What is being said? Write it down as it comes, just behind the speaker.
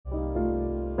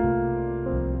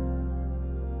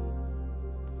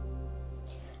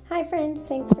Hi friends,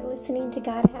 thanks for listening to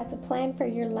God Has a Plan for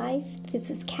Your Life. This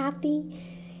is Kathy,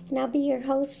 and I'll be your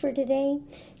host for today.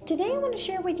 Today I want to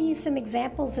share with you some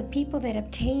examples of people that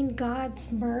obtained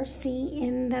God's mercy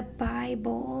in the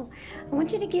Bible. I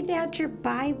want you to get out your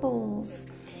Bibles,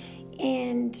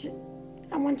 and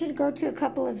I want you to go to a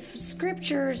couple of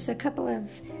scriptures, a couple of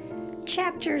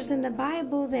chapters in the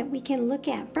Bible that we can look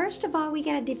at. First of all, we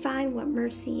got to define what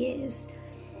mercy is.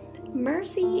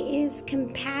 Mercy is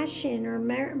compassion, or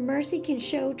mercy can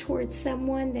show towards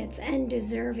someone that's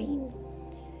undeserving.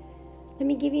 Let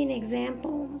me give you an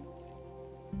example.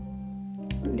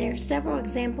 There are several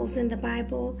examples in the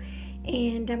Bible,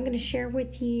 and I'm going to share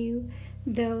with you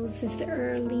those this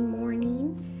early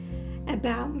morning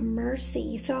about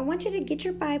mercy. So I want you to get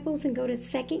your Bibles and go to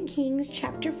 2 Kings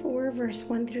chapter 4, verse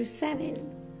 1 through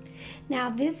 7. Now,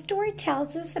 this story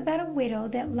tells us about a widow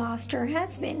that lost her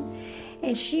husband,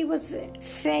 and she was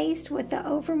faced with the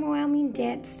overwhelming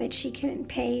debts that she couldn't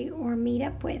pay or meet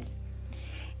up with.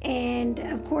 And,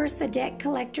 of course, the debt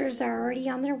collectors are already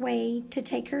on their way to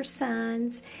take her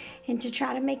sons and to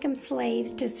try to make them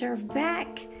slaves to serve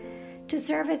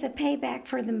as a payback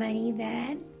for the money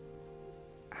that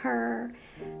her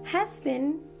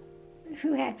husband,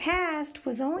 who had passed,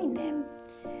 was owing them.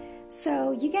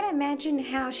 So you got to imagine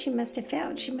how she must have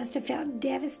felt. She must have felt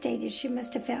devastated. She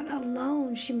must have felt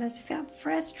alone. She must have felt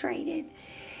frustrated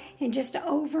and just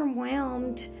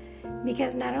overwhelmed,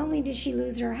 because not only did she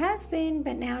lose her husband,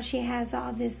 but now she has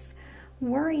all this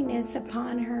worriness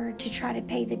upon her to try to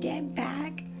pay the debt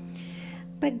back.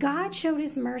 But God showed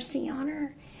his mercy on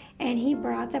her, and he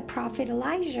brought the prophet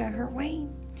Elijah her way.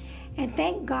 And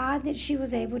thank God that she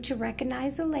was able to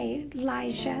recognize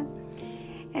Elijah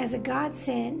as a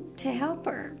godsend to help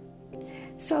her.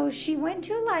 So she went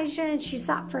to Elijah and she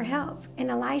sought for help. And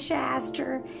Elisha asked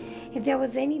her if there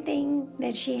was anything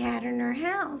that she had in her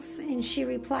house. And she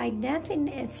replied, nothing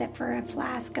except for a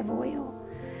flask of oil.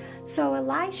 So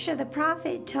Elisha the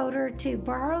prophet told her to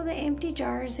borrow the empty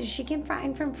jars that she can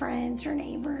find from friends or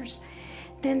neighbors.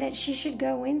 Then that she should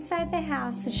go inside the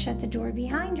house and shut the door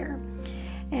behind her,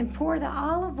 and pour the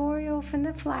olive oil from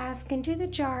the flask into the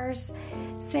jars,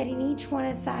 setting each one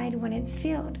aside when it's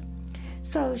filled.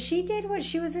 So she did what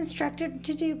she was instructed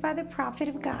to do by the prophet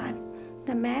of God.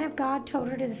 The man of God told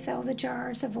her to sell the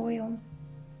jars of oil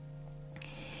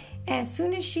as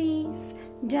soon as she's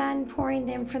done pouring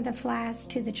them from the flask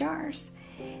to the jars,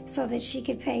 so that she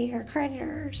could pay her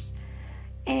creditors.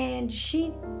 And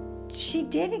she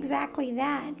did exactly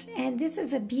that. And this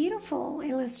is a beautiful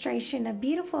illustration, a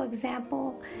beautiful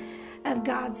example of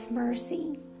God's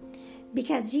mercy.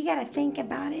 Because you got to think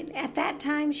about it. At that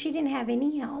time, she didn't have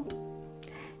any help.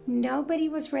 Nobody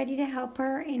was ready to help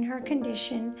her in her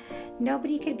condition.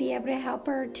 Nobody could be able to help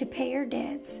her to pay her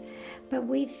debts. But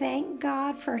we thank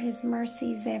God for his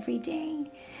mercies every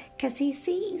day, because he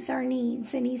sees our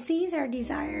needs and he sees our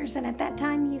desires. And at that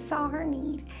time, he saw her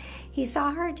need. He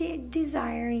saw her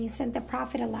desire, and he sent the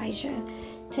prophet Elijah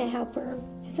to help her.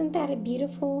 Isn't that a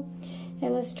beautiful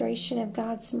illustration of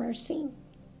God's mercy?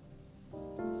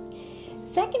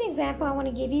 Second example I want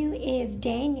to give you is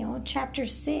Daniel chapter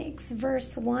 6,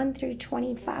 verse 1 through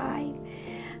 25.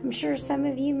 I'm sure some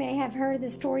of you may have heard the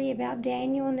story about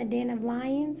Daniel in the den of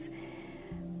lions.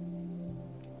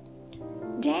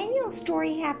 Daniel's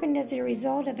story happened as a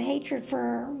result of hatred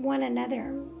for one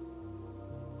another.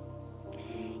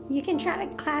 You can try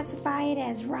to classify it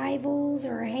as rivals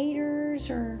or haters,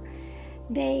 or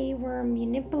they were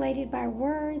manipulated by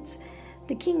words.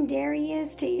 The King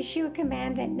Darius to issue a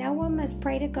command that no one must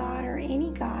pray to God or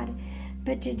any god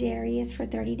but to Darius for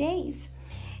 30 days.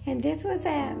 And this was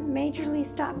a majorly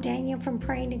stopped Daniel from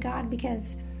praying to God,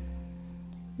 because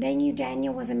they knew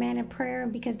Daniel was a man of prayer,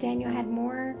 and because Daniel had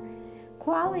more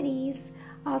qualities,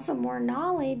 also more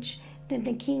knowledge than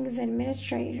the king's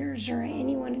administrators, or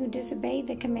anyone who disobeyed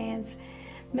the commands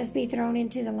must be thrown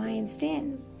into the lion's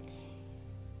den.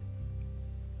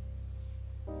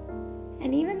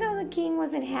 And even though the king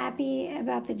wasn't happy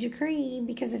about the decree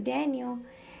because of Daniel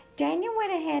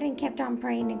went ahead and kept on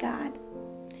praying to God.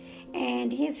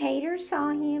 And his haters saw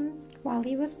him while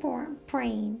he was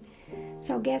praying.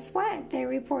 So guess what? They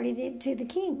reported it to the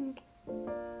king.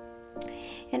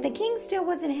 And the king still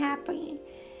wasn't happy,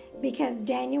 because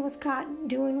Daniel was caught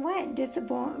doing what?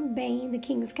 Disobeying the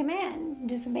king's command,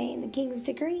 disobeying the king's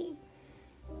decree.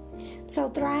 So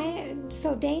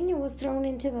Daniel was thrown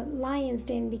into the lion's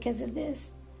den because of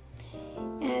this.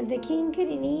 And the king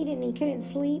couldn't eat and he couldn't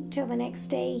sleep till the next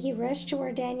day. He rushed to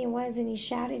where Daniel was and he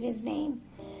shouted his name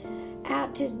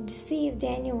out to see if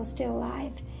Daniel was still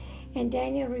alive. And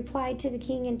Daniel replied to the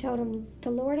king and told him,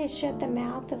 "The Lord has shut the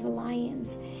mouth of the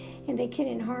lions, and they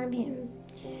couldn't harm him."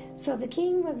 So the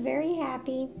king was very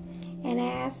happy and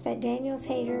asked that Daniel's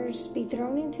haters be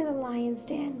thrown into the lion's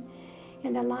den.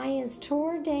 And the lions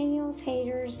tore Daniel's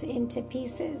haters into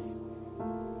pieces.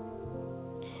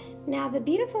 Now, the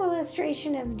beautiful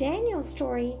illustration of Daniel's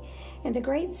story and the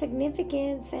great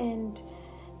significance and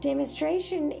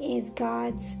demonstration is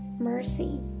God's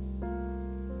mercy.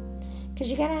 Because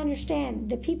you got to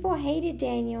understand, the people hated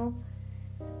Daniel,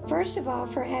 first of all,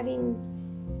 for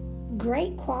having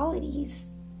great qualities.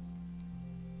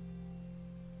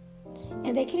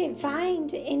 And they couldn't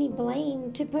find any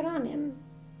blame to put on him.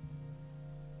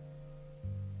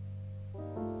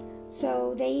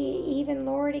 So they even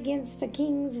lured against the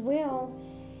king's will,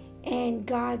 and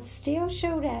God still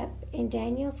showed up in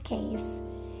Daniel's case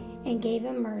and gave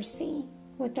him mercy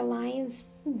with the lion's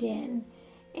den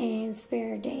and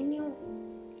spared Daniel.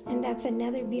 And that's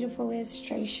another beautiful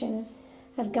illustration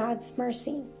of God's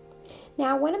mercy.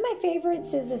 Now, one of my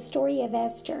favorites is the story of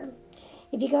Esther.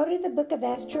 If you go to the book of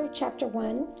Esther, chapter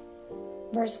 1,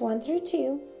 verse 1 through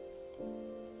 2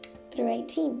 through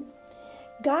 18.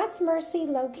 God's mercy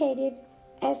located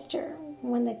Esther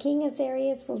when the king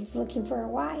Ahasuerus was looking for a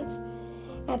wife.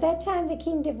 At that time, the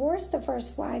king divorced the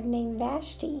first wife named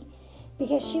Vashti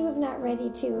because she was not ready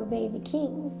to obey the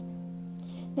king.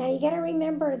 Now, you got to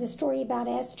remember the story about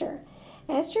Esther.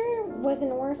 Esther was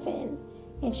an orphan,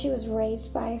 and she was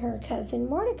raised by her cousin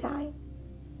Mordecai.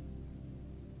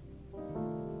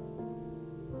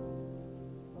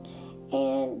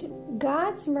 And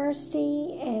God's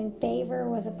mercy and favor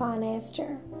was upon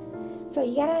Esther. So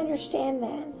you got to understand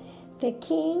that. The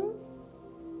king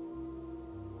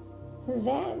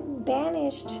that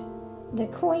banished the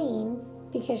queen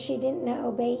because she didn't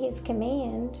obey his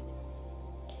command.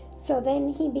 So then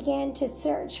he began to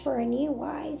search for a new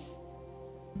wife.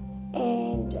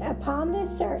 And upon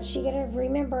this search, you got to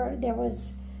remember there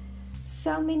was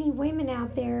so many women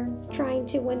out there trying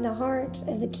to win the heart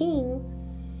of the king.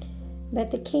 But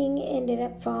the king ended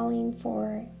up falling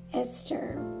for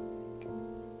Esther.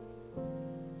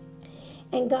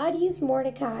 And God used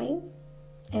Mordecai,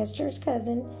 Esther's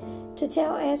cousin, to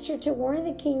tell Esther to warn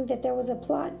the king that there was a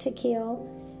plot to kill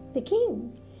the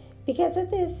king. Because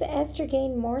of this, Esther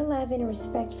gained more love and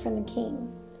respect from the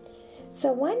king.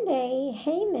 So one day,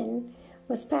 Haman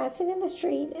was passing in the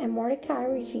street and Mordecai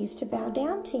refused to bow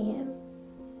down to him.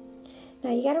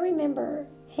 Now you got to remember,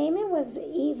 Haman was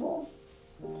evil.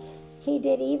 He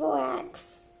did evil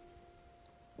acts.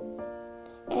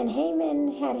 And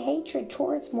Haman had hatred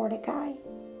towards Mordecai.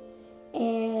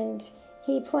 And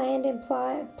he planned and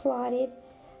plotted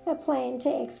a plan to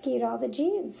execute all the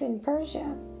Jews in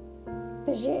Persia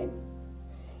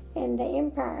and the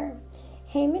empire.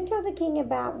 Haman told the king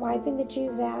about wiping the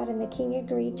Jews out, and the king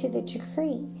agreed to the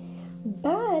decree.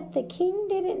 But the king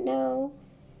didn't know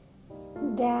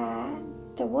that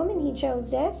the woman he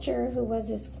chose, Esther, who was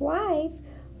his wife,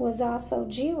 was also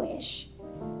Jewish.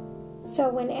 So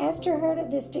when Esther heard of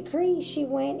this decree, she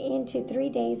went into 3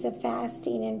 days of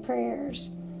fasting and prayers.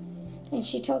 And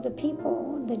she told the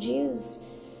people, the Jews,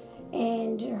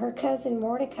 and her cousin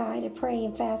Mordecai to pray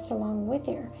and fast along with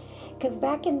her. Because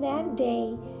back in that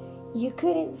day, you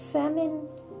couldn't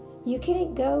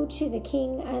go to the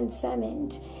king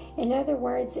unsummoned. In other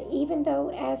words, even though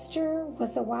Esther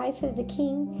was the wife of the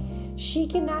king, she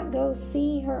could not go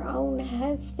see her own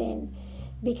husband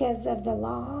because of the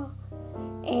law.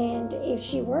 And if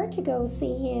she were to go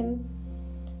see him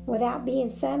without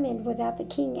being summoned, without the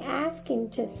king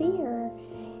asking to see her,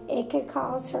 it could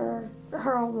cause her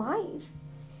own life.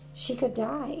 She could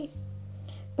die.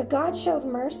 But God showed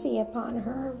mercy upon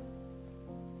her.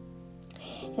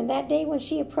 And that day when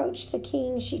she approached the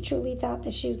king, she truly thought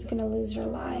that she was going to lose her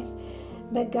life.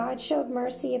 But God showed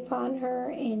mercy upon her,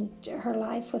 and her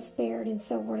life was spared, and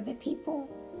so were the people.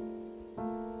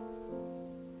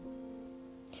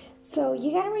 So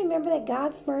you got to remember that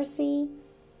God's mercy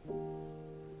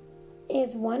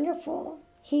is wonderful.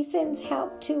 He sends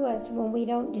help to us when we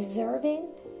don't deserve it,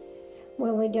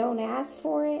 when we don't ask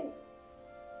for it,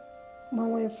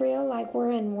 when we feel like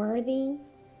we're unworthy,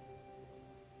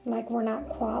 like we're not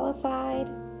qualified.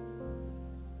 And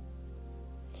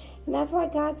that's why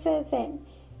God says that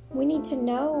we need to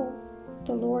know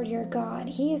the Lord your God.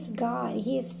 He is God.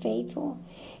 He is faithful.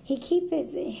 He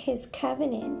keeps his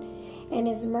covenant and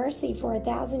his mercy for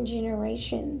 1,000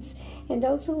 generations. And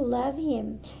those who love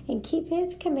him and keep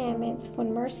his commandments,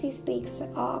 when mercy speaks,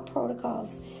 all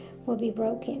protocols will be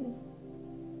broken.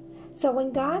 So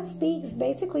when God speaks,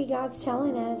 basically God's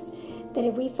telling us that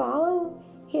if we follow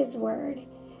his word,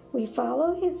 we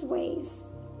follow his ways,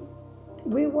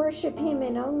 we worship him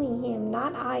and only him,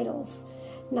 not idols,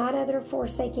 not other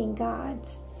forsaken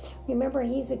gods, Remember,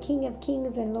 he's the King of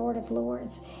Kings and Lord of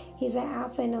Lords. He's the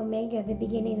Alpha and Omega, the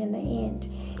beginning and the end.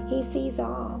 He sees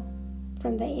all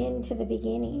from the end to the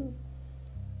beginning.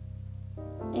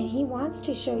 And he wants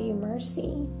to show you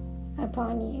mercy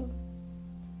upon you.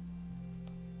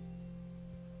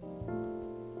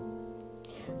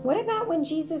 What about when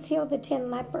Jesus healed the 10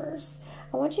 lepers?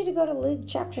 I want you to go to Luke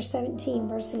chapter 17,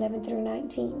 verse 11 through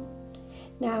 19.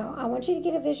 Now, I want you to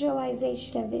get a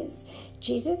visualization of this.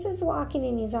 Jesus is walking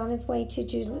and he's on his way to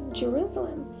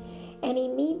Jerusalem, and he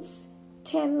meets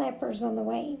 10 lepers on the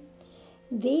way.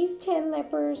 These 10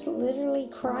 lepers literally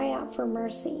cry out for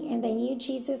mercy, and they knew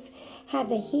Jesus had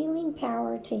the healing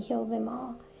power to heal them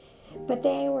all. But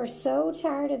they were so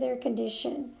tired of their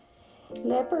condition.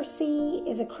 Leprosy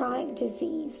is a chronic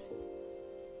disease.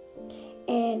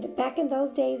 And back in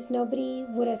those days, nobody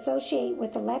would associate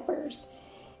with the lepers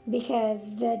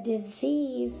because the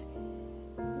disease,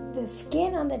 the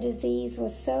skin on the disease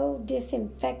was so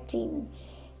disinfecting.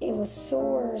 It was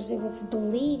sores, it was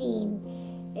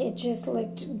bleeding, it just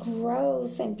looked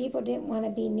gross, and people didn't want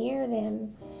to be near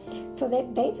them. So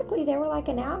they were like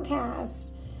an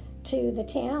outcast to the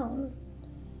town.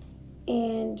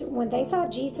 And when they saw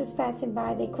Jesus passing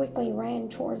by, they quickly ran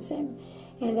towards him,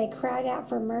 and they cried out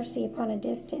for mercy upon a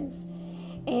distance.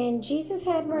 And Jesus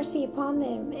had mercy upon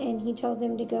them, and he told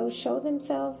them to go show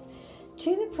themselves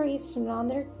to the priest. And on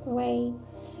their way,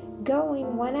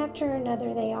 going one after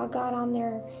another, they all got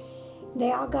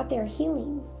their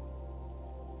healing.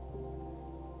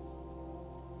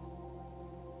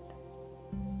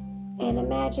 And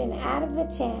imagine, out of the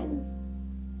 10,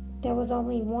 there was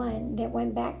only one that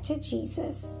went back to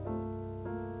Jesus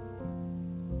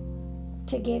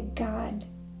to give God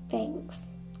thanks.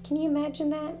 Can you imagine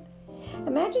that?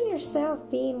 Imagine yourself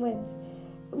being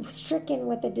stricken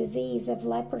with the disease of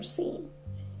leprosy,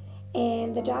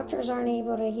 and the doctors aren't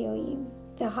able to heal you.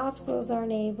 The hospitals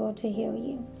aren't able to heal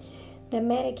you. The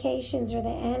medications or the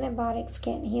antibiotics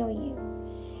can't heal you.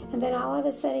 And then all of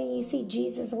a sudden you see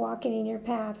Jesus walking in your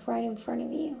path right in front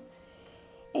of you.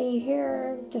 And you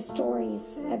hear the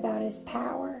stories about his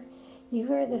power. You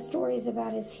hear the stories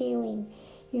about his healing.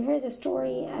 You hear the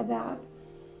story about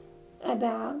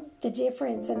the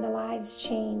difference and the lives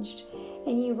changed.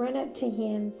 And you run up to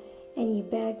him and you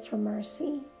beg for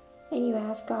mercy. And you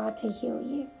ask God to heal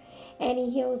you. And he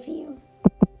heals you.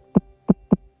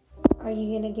 Are you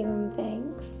going to give him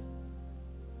thanks?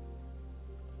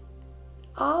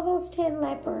 All those 10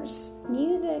 lepers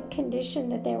knew the condition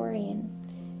that they were in.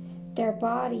 Their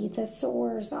body, the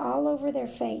sores all over their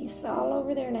face, all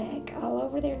over their neck, all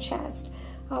over their chest,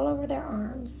 all over their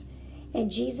arms. And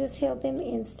Jesus healed them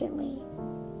instantly.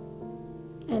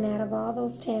 And out of all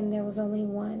those 10, there was only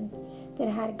one that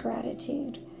had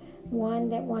gratitude. One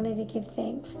that wanted to give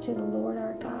thanks to the Lord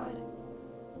our God,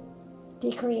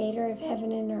 the creator of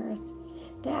heaven and earth,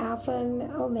 the Alpha and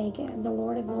Omega, the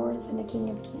Lord of Lords, and the King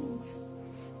of Kings.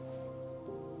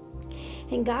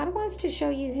 And God wants to show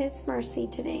you his mercy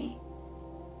today.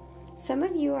 Some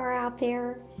of you are out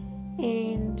there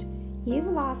and you've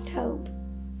lost hope.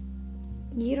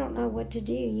 You don't know what to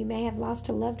do. You may have lost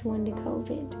a loved one to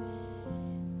COVID.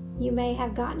 You may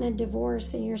have gotten a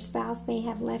divorce and your spouse may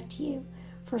have left you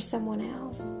for someone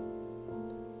else.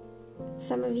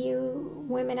 Some of you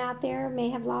women out there may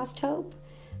have lost hope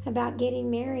about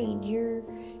getting married. You're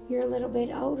a little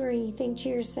bit older and you think to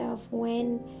yourself,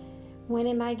 when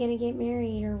am I going to get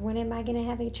married, or when am I going to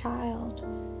have a child?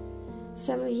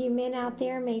 Some of you men out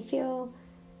there may feel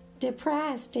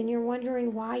depressed and you're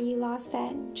wondering why you lost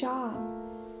that job,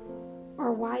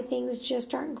 or why things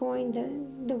just aren't going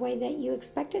the way that you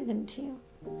expected them to.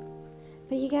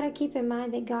 But you got to keep in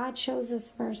mind that God shows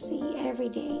us mercy every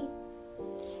day.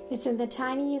 It's in the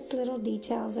tiniest little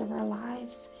details of our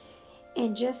lives.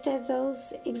 And just as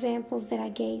those examples that I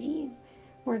gave you,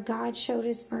 where God showed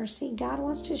his mercy, God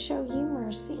wants to show you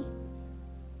mercy.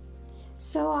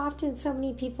 So often, so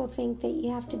many people think that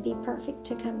you have to be perfect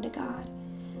to come to God.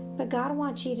 But God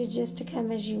wants you to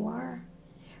come as you are.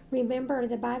 Remember,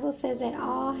 the Bible says that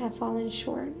all have fallen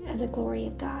short of the glory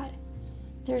of God.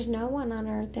 There's no one on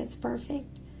earth that's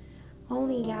perfect.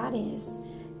 Only God is.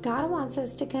 God wants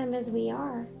us to come as we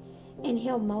are, and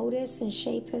he'll mold us and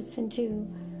shape us into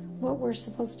what we're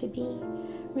supposed to be.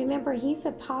 Remember, he's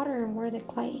the potter and we're the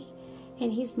clay,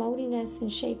 and he's molding us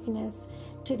and shaping us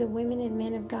to the women and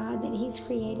men of God that he's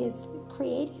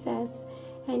created us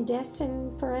and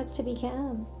destined for us to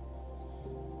become.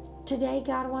 Today,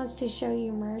 God wants to show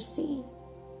you mercy.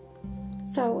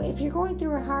 So if you're going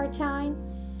through a hard time,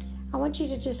 I want you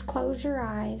to just close your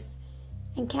eyes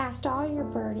and cast all your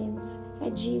burdens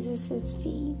at Jesus'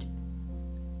 feet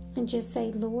and just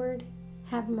say, Lord,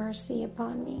 have mercy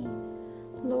upon me.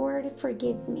 Lord,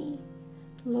 forgive me.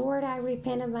 Lord, I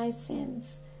repent of my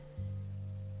sins.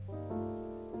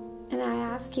 And I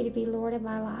ask you to be Lord of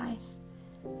my life.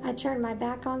 I turn my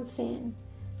back on sin.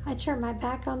 I turn my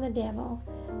back on the devil.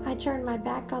 I turn my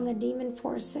back on the demon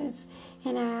forces.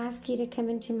 And I ask you to come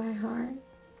into my heart.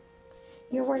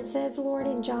 Your word says, Lord,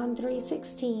 in John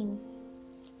 3:16,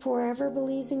 "Whoever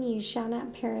believes in you shall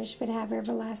not perish but have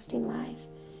everlasting life."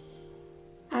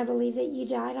 I believe that you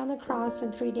died on the cross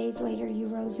and 3 days later you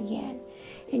rose again.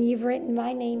 And you've written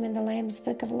my name in the Lamb's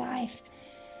Book of Life.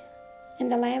 And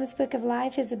the Lamb's Book of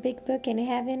Life is a big book in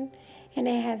heaven, and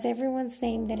it has everyone's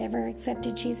name that ever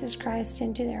accepted Jesus Christ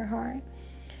into their heart.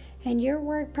 And your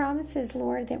word promises,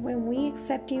 Lord, that when we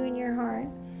accept you in your heart,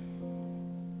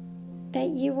 that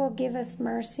you will give us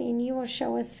mercy and you will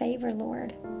show us favor,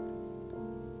 Lord.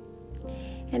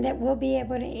 And that we'll be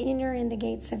able to enter in the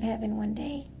gates of heaven one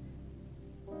day.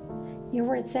 Your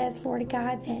word says, Lord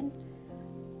God, that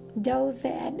those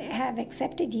that have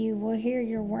accepted you will hear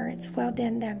your words. Well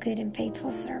done, thou good and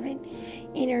faithful servant.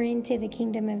 Enter into the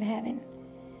kingdom of heaven.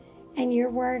 And your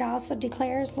word also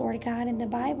declares, Lord God, in the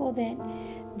Bible that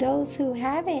those who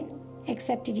haven't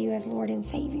accepted you as Lord and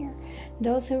Savior,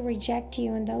 those who reject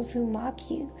you and those who mock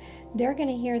you, they're going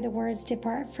to hear the words,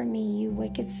 "Depart from me, you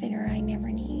wicked sinner, I never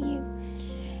knew you."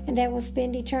 And they will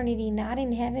spend eternity not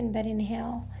in heaven but in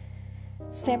hell,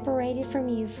 separated from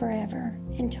you forever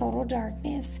in total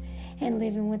darkness and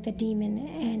living with the demon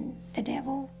and the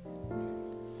devil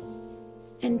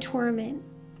and torment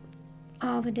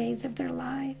all the days of their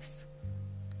lives.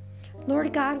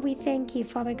 Lord God, we thank you,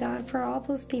 Father God, for all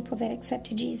those people that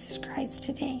accepted Jesus Christ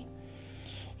today.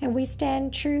 And we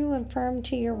stand true and firm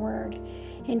to your word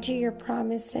and to your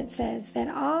promise that says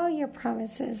that all your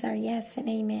promises are yes and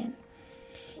amen.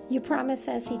 You promise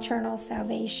us eternal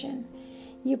salvation.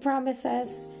 You promise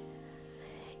us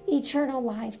eternal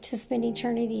life to spend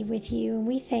eternity with you. And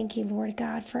we thank you, Lord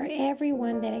God, for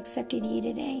everyone that accepted you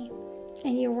today.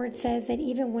 And your word says that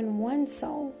even when one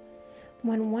soul,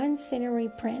 when one sinner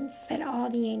repents, that all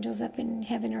the angels up in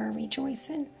heaven are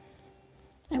rejoicing.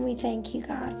 And we thank you,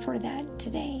 God, for that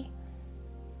today.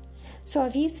 So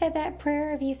if you said that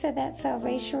prayer, if you said that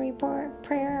salvation report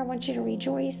prayer, I want you to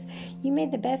rejoice. You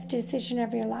made the best decision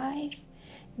of your life.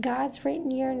 God's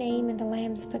written your name in the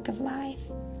Lamb's Book of Life.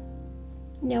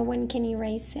 No one can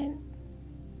erase it.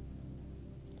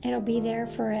 It'll be there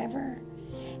forever.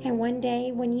 And one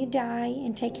day when you die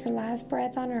and take your last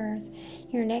breath on earth,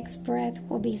 your next breath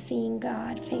will be seeing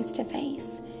God face to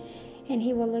face. And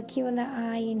he will look you in the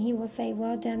eye and he will say,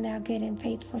 "Well done, thou good and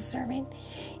faithful servant.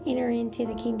 Enter into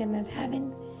the kingdom of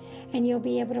heaven." And you'll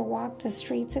be able to walk the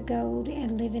streets of gold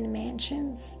and live in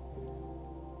mansions.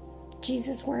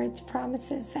 Jesus' words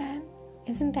promises that.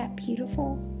 Isn't that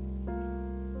beautiful?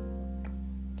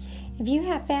 If you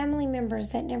have family members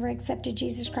that never accepted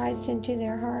Jesus Christ into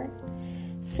their heart,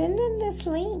 send them this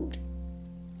link.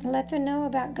 Let them know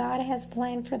about God has a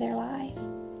plan for their life.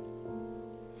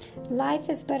 Life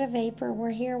is but a vapor.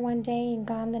 We're here one day and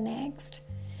gone the next.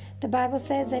 The Bible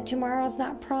says that tomorrow's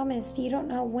not promised. You don't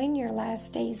know when your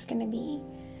last day is going to be.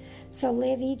 So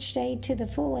live each day to the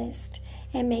fullest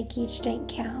and make each day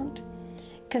count.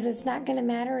 Because it's not going to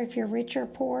matter if you're rich or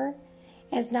poor.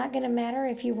 It's not going to matter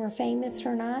if you were famous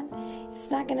or not. It's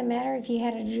not going to matter if you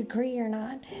had a degree or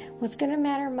not. What's going to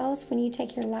matter most when you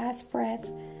take your last breath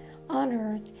on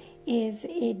earth is,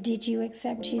 did you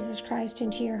accept Jesus Christ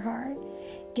into your heart?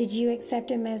 Did you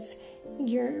accept him as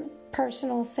your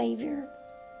personal Savior?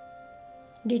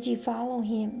 Did you follow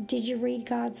him? Did you read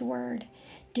God's word?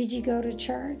 Did you go to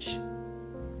church?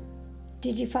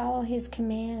 Did you follow his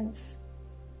commands?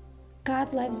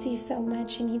 God loves you so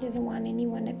much and he doesn't want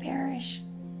anyone to perish.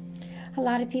 A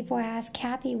lot of people ask,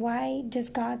 "Kathy, why does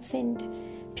God send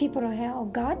people to hell?"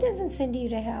 God doesn't send you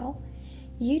to hell.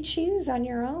 You choose on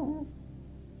your own.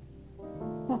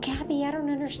 "Well, Kathy, I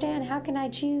don't understand. How can I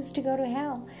choose to go to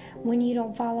hell?" When you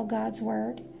don't follow God's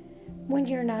word, when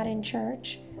you're not in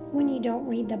church, when you don't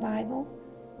read the Bible,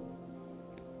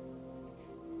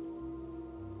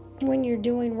 when you're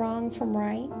doing wrong from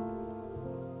right.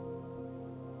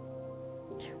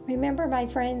 Remember, my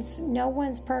friends, no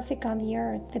one's perfect on the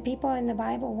earth. The people in the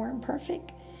Bible weren't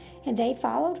perfect. And they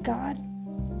followed God.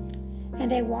 And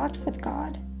they walked with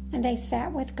God. And they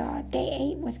sat with God. They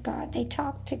ate with God. They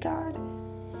talked to God.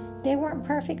 They weren't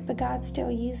perfect, but God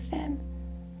still used them.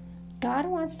 God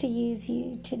wants to use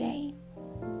you today.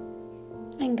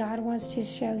 And God wants to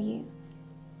show you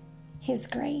his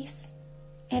grace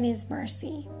and his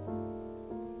mercy.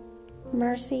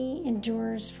 Mercy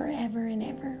endures forever and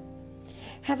ever.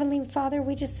 Heavenly Father,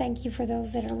 we just thank you for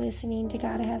those that are listening to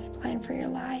God Has a Plan for Your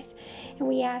Life. And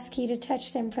we ask you to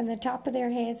touch them from the top of their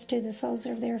heads to the soles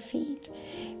of their feet.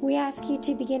 We ask you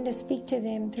to begin to speak to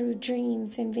them through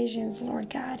dreams and visions, Lord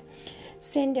God.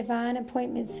 Send divine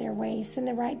appointments their way. Send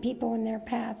the right people in their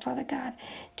path, Father God,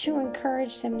 to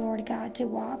encourage them, Lord God, to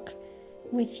walk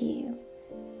with you.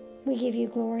 We give you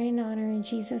glory and honor. In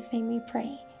Jesus' name we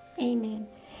pray. Amen.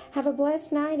 Have a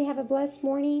blessed night. Have a blessed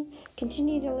morning.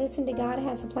 Continue to listen to God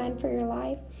Has a Plan for Your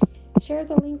Life. Share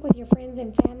the link with your friends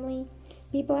and family.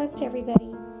 Be blessed,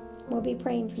 everybody. We'll be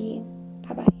praying for you.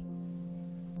 Bye-bye.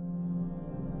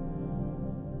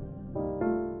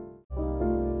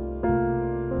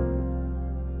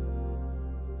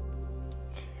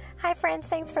 Hi, friends.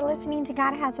 Thanks for listening to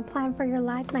God Has a Plan for Your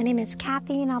Life. My name is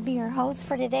Kathy, and I'll be your host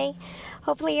for today.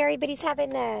 Hopefully, everybody's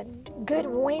having a good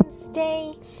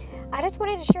Wednesday. I just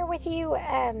wanted to share with you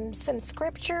some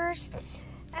scriptures.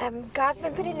 God's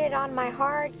been putting it on my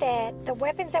heart that the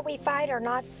weapons that we fight are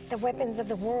not the weapons of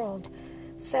the world.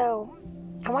 So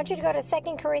I want you to go to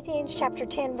 2 Corinthians chapter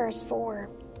 10, verse 4.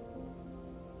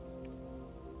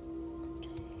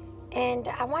 And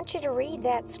I want you to read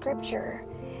that scripture.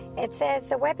 It says,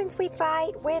 the weapons we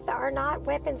fight with are not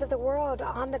weapons of the world.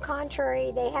 On the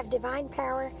contrary, they have divine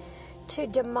power to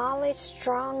demolish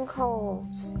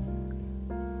strongholds.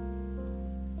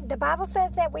 The Bible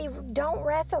says that we don't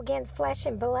wrestle against flesh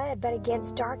and blood, but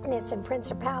against darkness and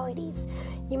principalities.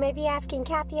 You may be asking,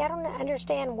 Kathy, I don't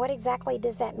understand. What exactly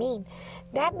does that mean?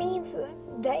 That means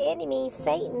the enemy,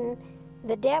 Satan,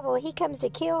 the devil, he comes to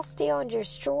kill, steal, and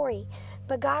destroy.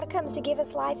 But God comes to give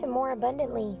us life and more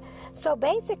abundantly. So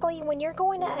basically, when you're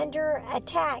going under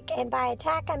attack, and by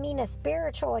attack I mean a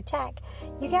spiritual attack,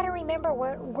 you got to remember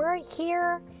we're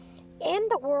here in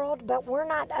the world, but we're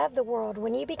not of the world.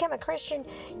 When you become a Christian,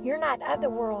 you're not of the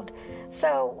world.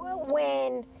 So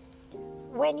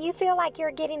when you feel like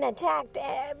you're getting attacked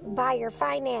by your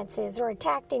finances, or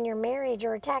attacked in your marriage,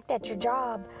 or attacked at your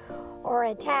job, or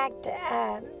attacked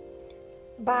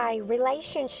by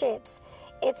relationships,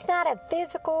 it's not a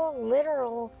physical,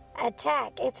 literal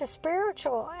attack. It's a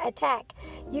spiritual attack.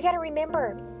 You got to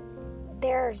remember,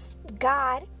 there's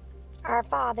God, our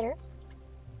Father,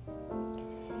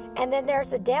 and then there's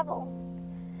the devil.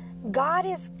 God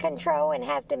is control and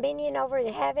has dominion over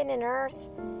heaven and earth.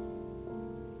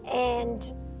 And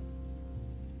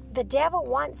the devil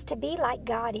wants to be like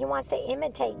God. He wants to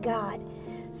imitate God.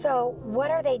 So what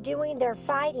are they doing? They're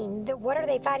fighting. What are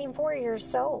they fighting for? Your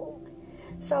soul.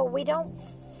 So we don't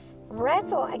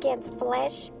wrestle against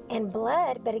flesh and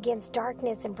blood, but against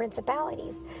darkness and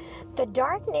principalities. The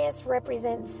darkness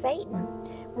represents Satan,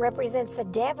 represents the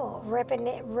devil,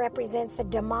 represents the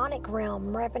demonic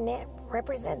realm,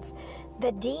 represents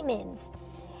the demons.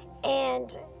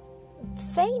 And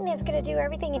Satan is going to do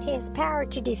everything in his power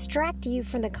to distract you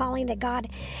from the calling that God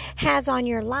has on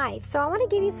your life. So I want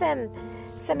to give you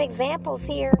some examples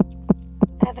here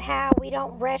of how we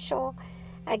don't wrestle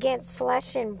against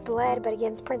flesh and blood, but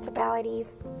against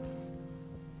principalities.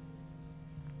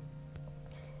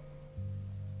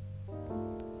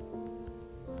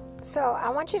 So I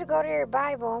want you to go to your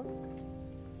Bible,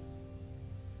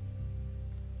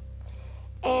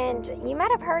 and you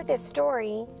might have heard this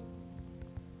story.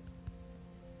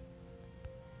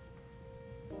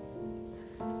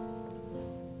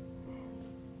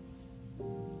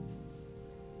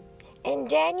 In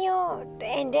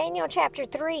Daniel chapter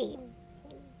 3,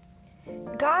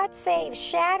 God saved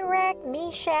Shadrach,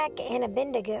 Meshach, and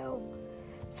Abednego.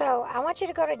 So I want you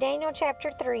to go to Daniel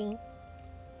chapter 3.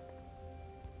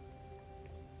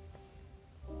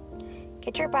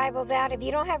 Get your Bibles out. If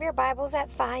you don't have your Bibles,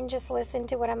 that's fine. Just listen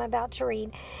to what I'm about to read.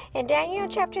 In Daniel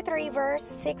chapter 3, verse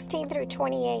 16 through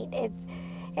 28,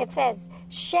 it says,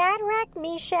 Shadrach,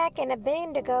 Meshach, and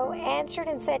Abednego answered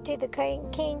and said to the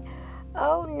king,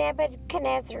 O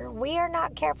Nebuchadnezzar, we are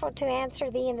not careful to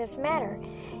answer thee in this matter.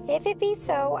 If it be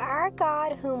so, our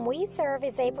God whom we serve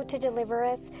is able to deliver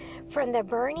us from the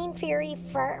burning fiery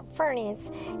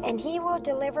furnace, and he will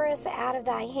deliver us out of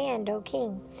thy hand, O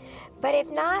king. But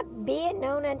if not, be it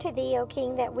known unto thee, O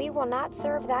king, that we will not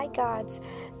serve thy gods,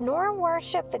 nor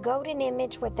worship the golden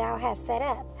image which thou hast set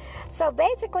up. So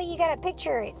basically, you got to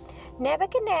picture it.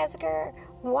 Nebuchadnezzar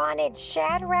wanted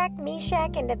Shadrach,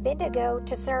 Meshach, and Abednego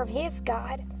to serve his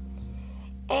God.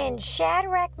 And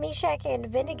Shadrach, Meshach, and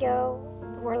Abednego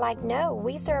were like, no,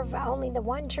 we serve only the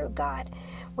one true God,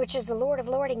 which is the Lord of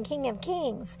lords and King of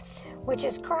kings, which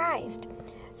is Christ.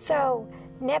 So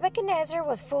Nebuchadnezzar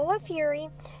was full of fury,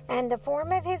 and the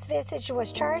form of his visage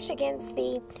was charged against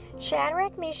the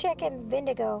Shadrach, Meshach, and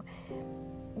Abednego.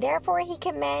 Therefore he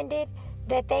commanded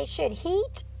that they should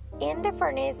heat in the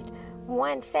furnace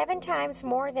one 7 times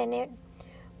more than it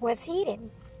was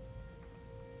heated.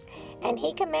 And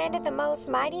he commanded the most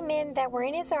mighty men that were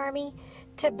in his army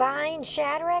to bind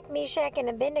Shadrach, Meshach, and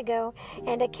Abednego,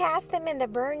 and to cast them in the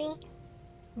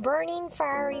burning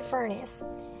fiery furnace.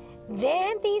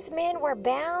 Then these men were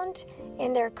bound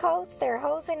in their coats, their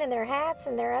hosen, and their hats,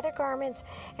 and their other garments,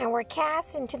 and were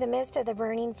cast into the midst of the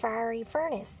burning fiery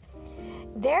furnace.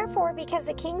 Therefore, because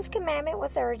the king's commandment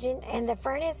was urgent, and the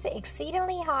furnace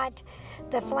exceedingly hot,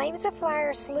 the flames of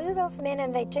fire slew those men,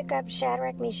 and they took up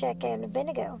Shadrach, Meshach, and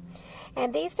Abednego.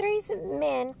 And these 3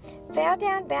 men fell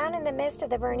down bound in the midst of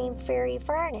the burning fiery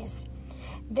furnace.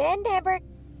 Then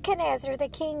Nebuchadnezzar the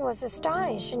king was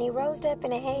astonished, and he rose up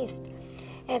in a haste,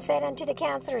 and said unto the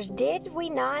counselors, Did we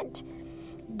not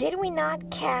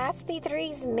cast the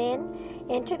 3 men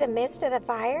into the midst of the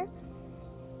fire?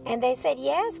 And they said,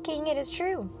 Yes, king, it is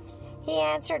true. He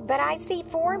answered, But I see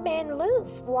 4 men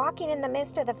loose, walking in the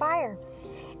midst of the fire,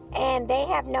 and they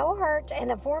have no hurt, and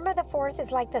the form of the 4th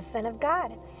is like the Son of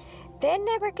God. Then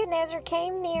Nebuchadnezzar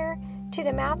came near to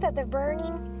the mouth of the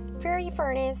burning fiery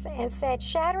furnace, and said,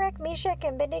 Shadrach, Meshach,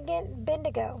 and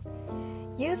Abednego,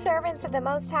 you servants of the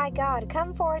Most High God,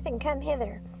 come forth and come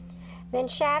hither. Then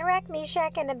Shadrach,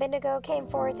 Meshach, and Abednego came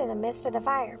forth in the midst of the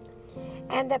fire.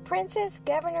 And the princes,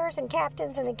 governors, and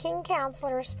captains, and the king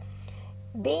counselors,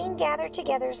 being gathered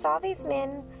together, saw these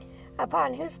men,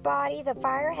 upon whose body the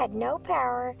fire had no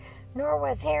power, nor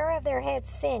was hair of their heads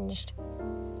singed.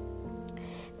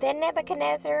 Then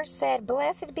Nebuchadnezzar said,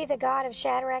 Blessed be the God of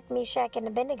Shadrach, Meshach, and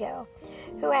Abednego,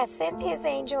 who has sent his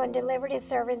angel and delivered his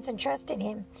servants and trusted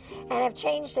him, and have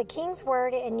changed the king's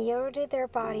word and yielded their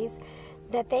bodies,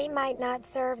 that they might not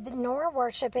serve nor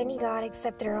worship any god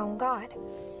except their own God.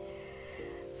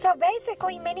 So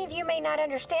basically, many of you may not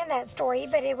understand that story,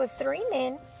 but it was 3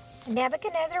 men.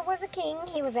 Nebuchadnezzar was a king.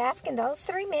 He was asking those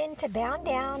 3 men to bow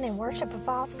down and worship a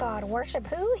false god. Worship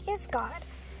who? His God.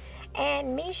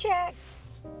 And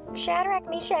Shadrach,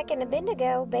 Meshach, and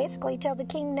Abednego basically told the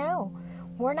king, no,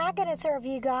 we're not going to serve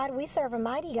you, God. We serve a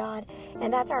mighty God,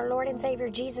 and that's our Lord and Savior,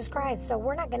 Jesus Christ. So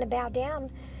we're not going to bow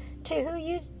down to who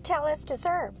you tell us to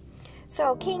serve.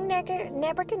 So King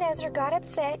Nebuchadnezzar got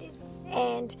upset,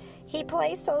 and he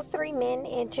placed those 3 men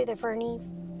into the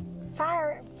furnace,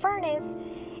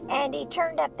 and he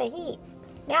turned up the heat.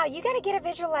 Now, you got to get a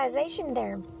visualization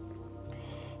there.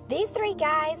 These 3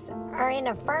 guys are in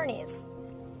a furnace.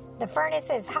 The furnace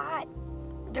is hot.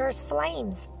 There's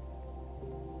flames.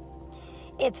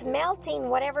 It's melting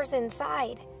whatever's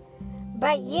inside.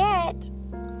 But yet,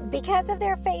 because of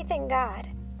their faith in God,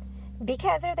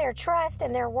 because of their trust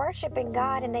and their worship in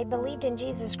God, and they believed in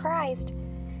Jesus Christ,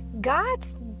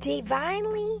 God's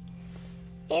divinely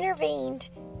intervened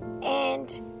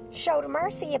and showed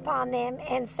mercy upon them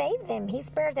and saved them. He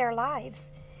spared their lives.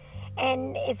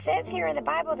 And it says here in the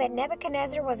Bible that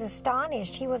Nebuchadnezzar was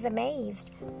astonished. He was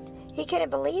amazed. He couldn't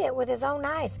believe it with his own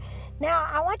eyes. Now,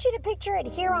 I want you to picture it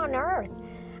here on earth.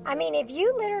 I mean, if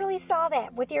you literally saw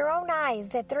that with your own eyes,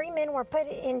 that 3 men were put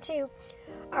into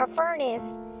a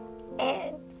furnace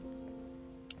and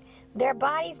their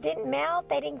bodies didn't melt,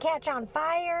 they didn't catch on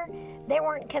fire, they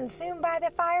weren't consumed by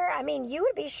the fire, I mean, you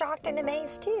would be shocked and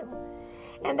amazed too.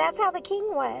 And that's how the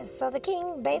king was. So the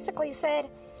king basically said,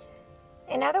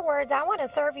 in other words, I want to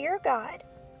serve your God.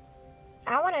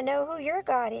 I want to know who your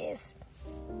God is.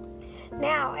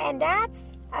 Now, and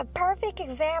that's a perfect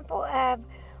example of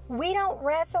we don't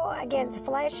wrestle against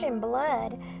flesh and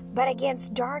blood, but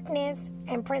against darkness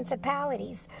and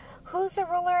principalities. Who's the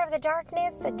ruler of the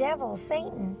darkness? The devil,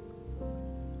 Satan.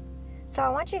 So I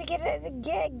want you to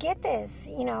get this.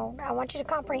 You know, I want you to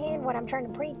comprehend what I'm trying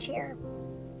to preach here.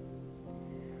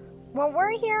 When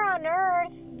we're here on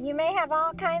earth, you may have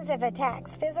all kinds of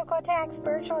attacks. Physical attacks,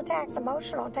 spiritual attacks,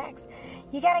 emotional attacks.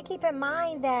 You got to keep in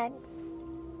mind that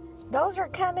those are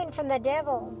coming from the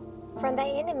devil, from the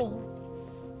enemy.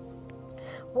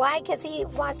 Why? Because he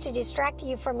wants to distract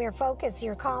you from your focus,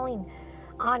 your calling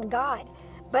on God.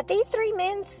 But these 3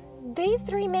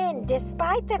 men,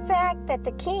 despite the fact that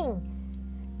the king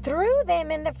threw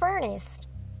them in the furnace,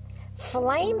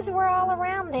 flames were all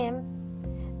around them,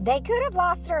 they could have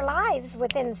lost their lives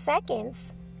within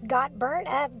seconds, got burnt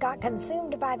up, got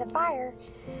consumed by the fire,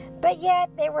 but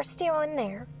yet they were still in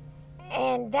there.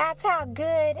 And that's how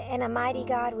good and a mighty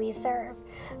God we serve.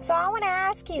 So I want to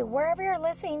ask you, wherever you're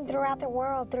listening throughout the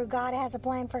world, through God has a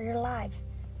plan for your life.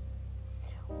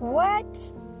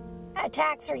 What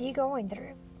attacks are you going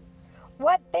through?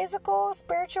 What physical,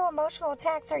 spiritual, emotional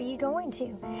attacks are you going to?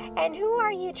 And who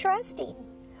are you trusting?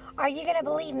 Are you going to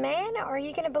believe man, or are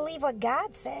you going to believe what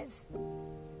God says?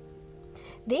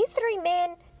 These 3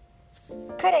 men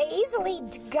could have easily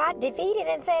got defeated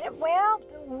and said, well,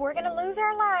 we're going to lose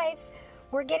our lives.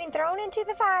 We're getting thrown into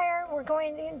the fire. We're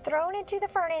going thrown into the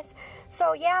furnace.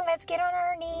 So yeah, let's get on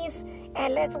our knees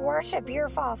and let's worship your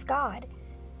false god.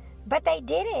 But they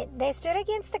didn't. They stood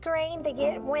against the grain.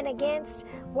 They went against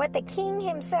what the king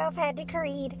himself had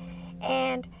decreed.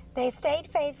 And they stayed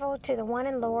faithful to the one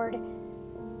and Lord,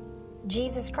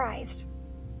 Jesus Christ.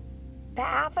 The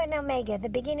Alpha and Omega, the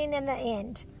beginning and the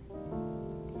end.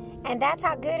 And that's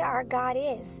how good our God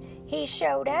is. He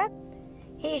showed up.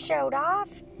 He showed off.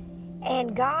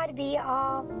 And God be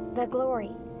all the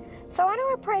glory. So I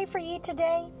want to pray for you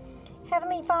today.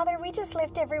 Heavenly Father, we just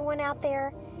lift everyone out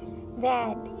there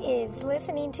that is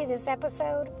listening to this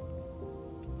episode,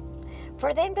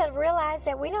 for them to realize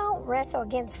that we don't wrestle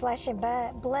against flesh and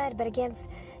blood, but against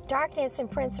darkness and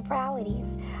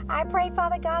principalities. I pray,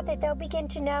 Father God, that they'll begin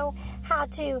to know how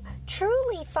to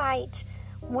truly fight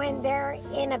when they're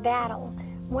in a battle,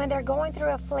 when they're going through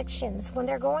afflictions, when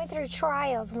they're going through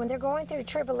trials, when they're going through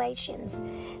tribulations,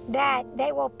 that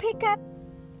they will pick up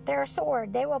their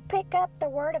sword. They will pick up the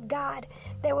Word of God.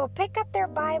 They will pick up their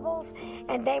Bibles,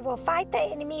 and they will fight the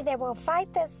enemy. They will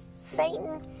fight the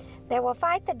Satan. They will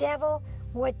fight the devil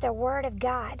with the Word of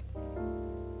God,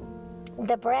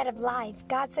 the bread of life.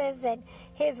 God says that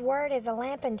His Word is a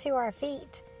lamp unto our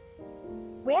feet.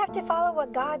 We have to follow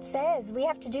what God says. We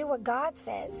have to do what God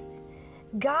says.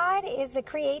 God is the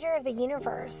creator of the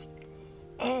universe.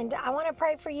 And I want to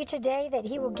pray for you today that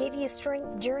He will give you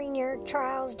strength during your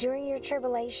trials, during your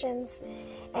tribulations,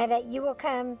 and that you will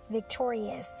come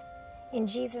victorious. In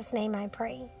Jesus' name I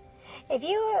pray. If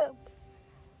you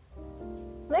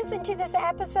listen to this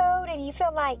episode and you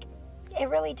feel like it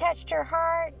really touched your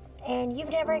heart and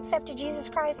you've never accepted Jesus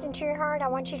Christ into your heart, I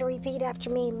want you to repeat after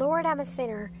me. Lord, I'm a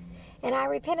sinner, and I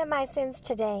repent of my sins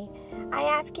today. I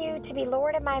ask you to be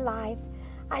Lord of my life.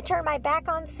 I turn my back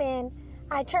on sin.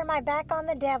 I turn my back on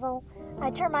the devil.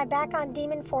 I turn my back on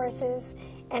demon forces,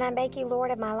 and I make you Lord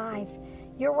of my life.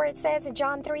 Your word says in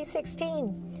John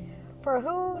 3:16, for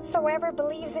whosoever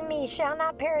believes in me shall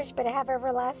not perish but have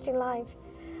everlasting life.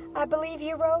 I believe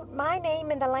you wrote my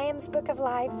name in the Lamb's Book of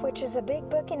Life, which is a big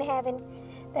book in heaven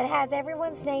that has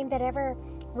everyone's name that ever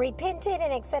repented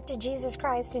and accepted Jesus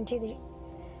Christ into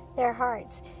their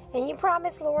hearts. And you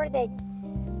promise, Lord, that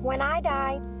when I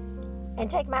die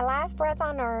and take my last breath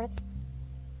on earth,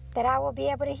 that I will be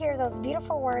able to hear those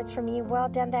beautiful words from you, well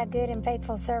done, thou good and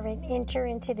faithful servant, enter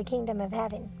into the kingdom of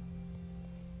heaven.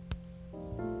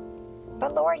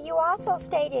 But Lord, you also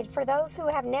stated for those who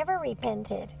have never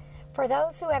repented, for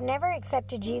those who have never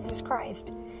accepted Jesus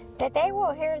Christ, that they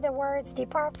will hear the words,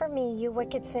 depart from me, you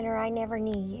wicked sinner, I never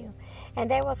knew you.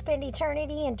 And they will spend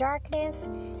eternity in darkness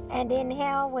and in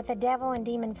hell with the devil and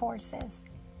demon forces.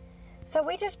 So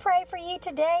we just pray for you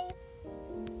today.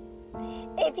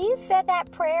 If you said that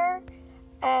prayer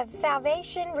of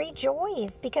salvation,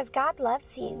 rejoice, because God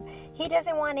loves you. He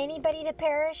doesn't want anybody to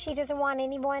perish. He doesn't want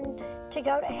anyone to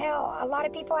go to hell. A lot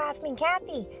of people ask me,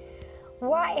 Kathy,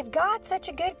 why, if God's such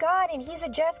a good God and He's a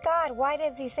just God, why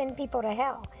does He send people to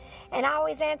hell? And I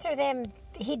always answer them,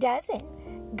 He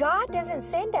doesn't. God doesn't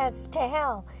send us to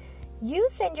hell. You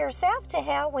send yourself to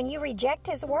hell when you reject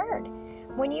His word,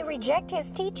 when you reject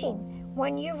His teaching,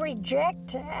 when you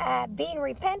reject being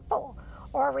repentful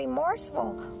or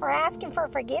remorseful or asking for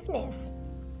forgiveness.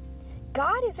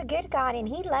 God is a good God, and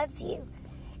He loves you.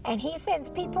 And He sends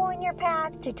people in your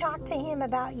path to talk to Him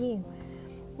about you.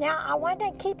 Now, I want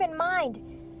to keep in mind,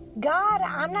 God,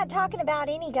 I'm not talking about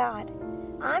any God.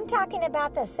 I'm talking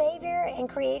about the Savior and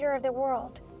Creator of the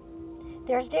world.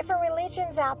 There's different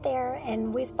religions out there,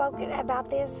 and we spoke about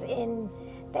this in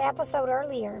the episode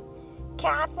earlier.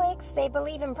 Catholics, they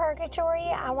believe in purgatory.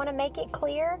 I want to make it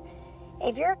clear.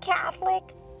 If you're Catholic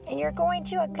and you're going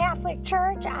to a Catholic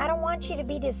church, I don't want you to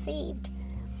be deceived.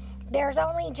 There's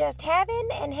only just heaven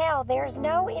and hell. There's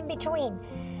no in between.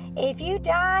 If you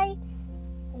die,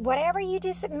 whatever you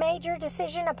made your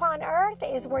decision upon earth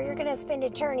is where you're going to spend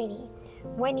eternity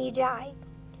when you die.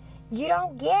 You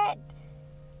don't get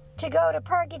to go to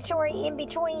purgatory in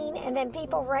between, and then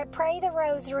people pray the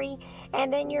rosary,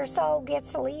 and then your soul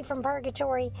gets to leave from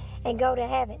purgatory and go to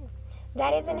heaven.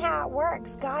 That isn't how it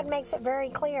works. God makes it very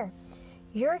clear.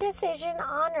 Your decision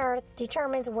on earth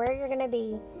determines where you're going to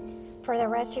be for the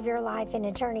rest of your life in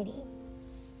eternity.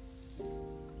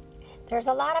 There's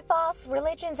a lot of false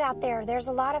religions out there. There's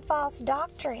a lot of false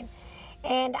doctrine.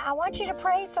 And I want you to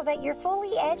pray so that you're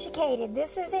fully educated.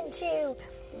 This isn't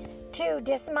to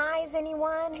despise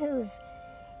anyone who's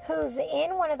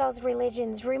in one of those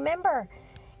religions. Remember,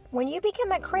 when you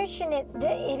become a Christian, it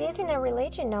isn't a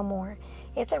religion no more.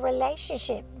 It's a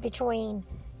relationship between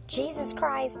Jesus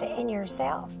Christ and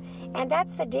yourself. And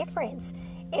that's the difference.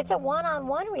 It's a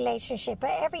one-on-one relationship,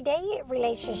 an everyday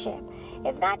relationship.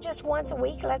 It's not just once a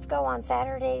week, let's go on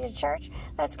Saturday to church,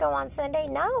 let's go on Sunday.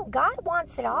 No, God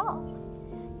wants it all.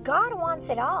 God wants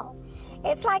it all.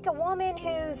 It's like a woman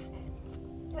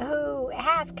who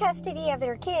has custody of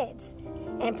their kids.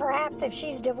 And perhaps if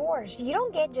she's divorced, you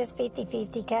don't get just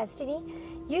 50-50 custody.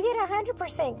 You get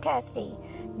 100% custody.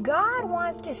 God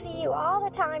wants to see you all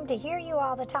the time, to hear you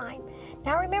all the time.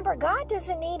 Now remember, God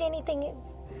doesn't need anything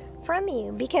from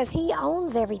you because He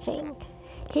owns everything.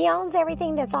 He owns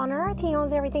everything that's on earth. He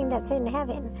owns everything that's in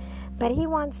heaven. But He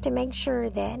wants to make sure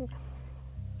that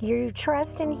you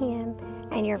trust in Him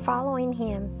and you're following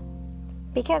Him,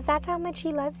 because that's how much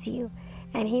He loves you.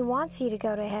 And He wants you to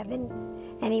go to heaven.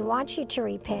 And He wants you to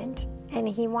repent. And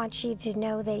He wants you to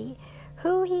know that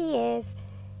who He is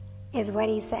what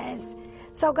He says.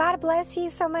 So God bless you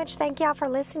so much. Thank y'all for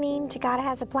listening to God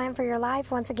Has a Plan for Your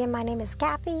Life. Once again, my name is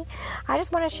Kathy. I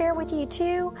just want to share with you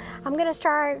too, I'm going to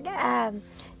start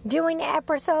doing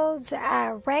episodes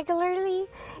regularly.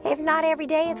 If not every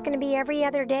day, it's going to be every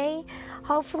other day.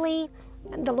 Hopefully,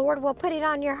 the Lord will put it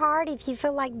on your heart if you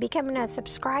feel like becoming a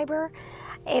subscriber.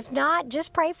 If not,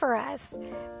 just pray for us.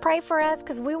 Pray for us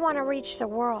because we want to reach the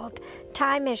world.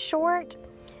 Time is short.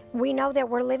 We know that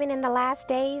we're living in the last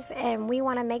days, and we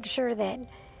want to make sure that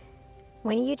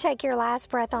when you take your last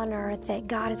breath on earth, that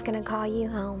God is going to call you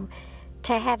home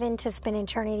to heaven to spend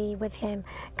eternity with Him.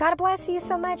 God bless you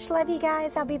so much. Love you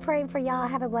guys. I'll be praying for y'all.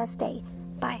 Have a blessed day.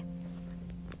 Bye.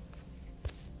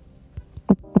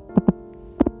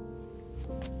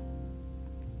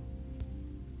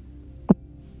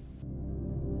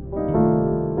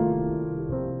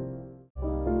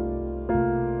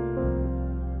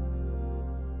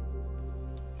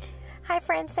 Hi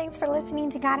friends, thanks for listening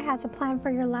to God Has a Plan for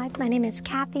Your Life. My name is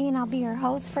Kathy and I'll be your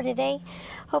host for today.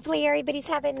 Hopefully everybody's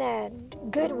having a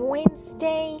good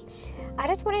Wednesday. I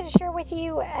just wanted to share with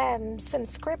you some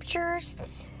scriptures.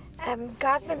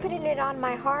 God's been putting it on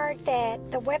my heart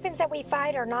that the weapons that we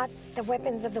fight are not the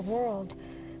weapons of the world.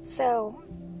 So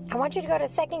I want you to go to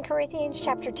 2 Corinthians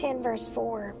chapter 10 verse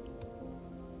 4.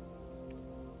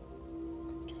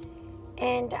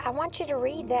 And I want you to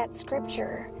read that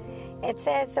scripture. It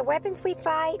says, the weapons we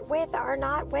fight with are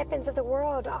not weapons of the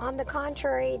world. On the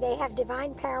contrary, they have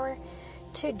divine power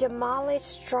to demolish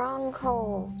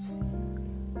strongholds.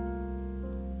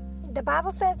 The Bible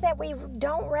says that we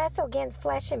don't wrestle against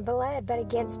flesh and blood, but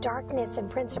against darkness and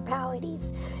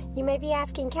principalities. You may be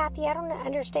asking, Kathy, I don't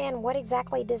understand. What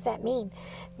exactly does that mean?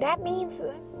 That means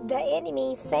the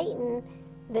enemy, Satan,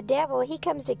 the devil, he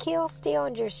comes to kill, steal,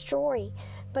 and destroy.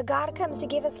 But God comes to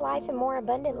give us life and more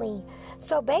abundantly.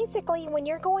 So basically, when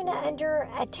you're going under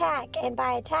attack, and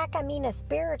by attack I mean a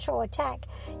spiritual attack,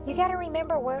 you got to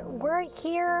remember we're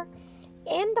here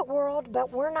in the world,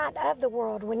 but we're not of the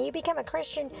world. When you become a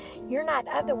Christian, you're not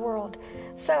of the world.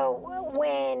 So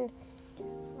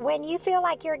when you feel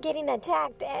like you're getting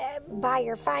attacked by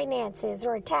your finances,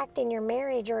 or attacked in your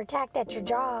marriage, or attacked at your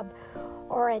job,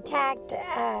 or attacked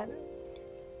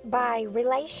by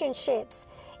relationships,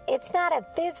 it's not a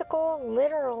physical,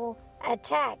 literal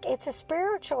attack. It's a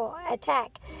spiritual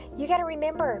attack. You got to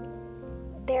remember,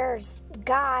 there's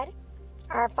God,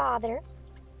 our Father,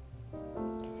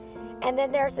 and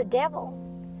then there's the devil.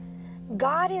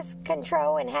 God is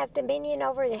control and has dominion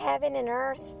over heaven and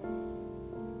earth,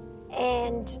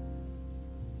 and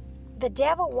the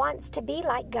devil wants to be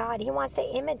like God. He wants to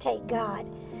imitate God.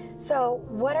 So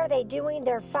what are they doing?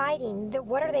 They're fighting.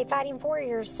 What are they fighting for?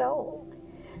 Your soul.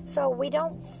 So we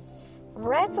don't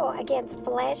wrestle against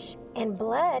flesh and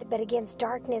blood, but against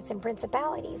darkness and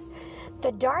principalities.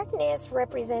 The darkness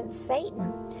represents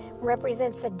Satan,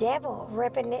 represents the devil,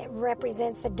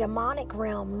 represents the demonic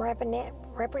realm,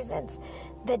 represents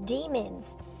the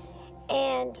demons.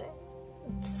 And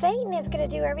Satan is going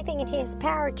to do everything in his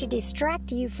power to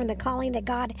distract you from the calling that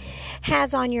God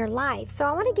has on your life. So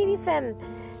I want to give you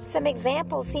some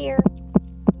examples here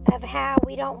of how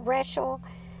we don't wrestle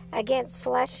against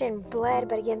flesh and blood,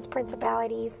 but against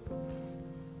principalities.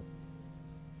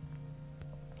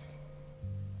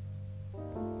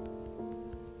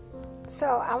 So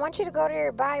I want you to go to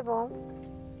your Bible,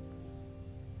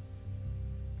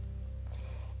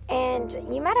 and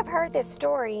you might have heard this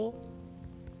story.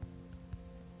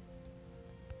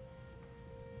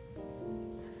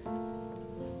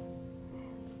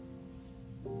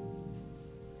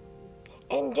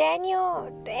 In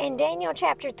Daniel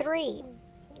chapter 3,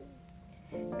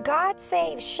 God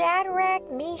saved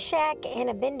Shadrach, Meshach, and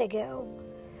Abednego.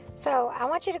 So I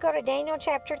want you to go to Daniel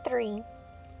chapter 3.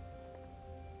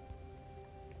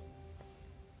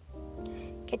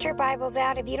 Get your Bibles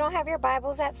out. If you don't have your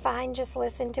Bibles, that's fine. Just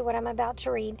listen to what I'm about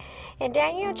to read. In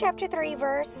Daniel chapter 3,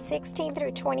 verse 16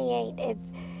 through 28,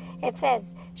 it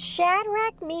says,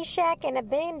 Shadrach, Meshach, and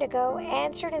Abednego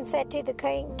answered and said to the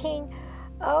king,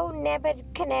 O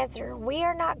Nebuchadnezzar, we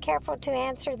are not careful to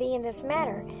answer thee in this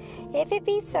matter. If it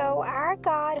be so, our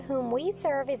God whom we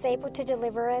serve is able to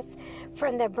deliver us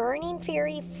from the burning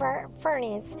fiery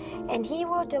furnace, and he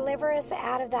will deliver us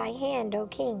out of thy hand, O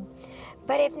king.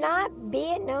 But if not,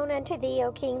 be it known unto thee,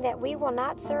 O king, that we will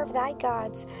not serve thy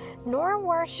gods, nor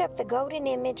worship the golden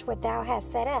image which thou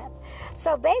hast set up.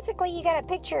 So basically, you got to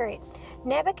picture it.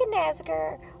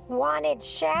 Nebuchadnezzar wanted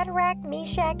Shadrach,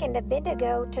 Meshach, and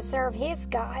Abednego to serve his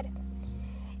God.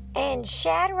 And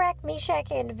Shadrach,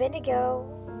 Meshach, and Abednego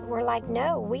were like,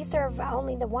 no, we serve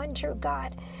only the one true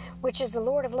God, which is the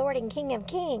Lord of lords and King of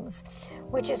kings,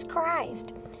 which is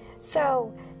Christ.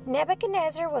 So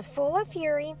Nebuchadnezzar was full of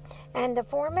fury, and the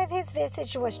form of his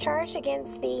visage was charged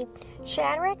against the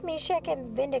Shadrach, Meshach,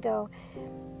 and Abednego.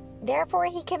 Therefore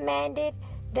he commanded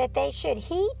that they should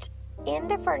heat in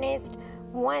the furnace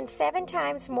 7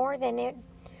 times more than it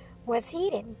was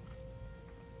heated.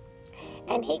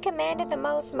 And he commanded the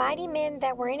most mighty men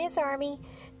that were in his army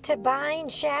to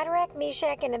bind Shadrach,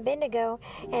 Meshach, and Abednego,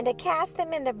 and to cast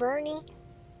them in the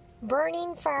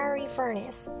burning fiery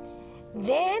furnace.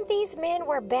 Then these men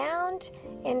were bound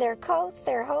in their coats,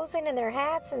 their hosen, and their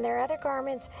hats, and their other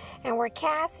garments, and were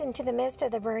cast into the midst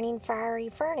of the burning fiery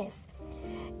furnace.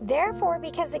 Therefore,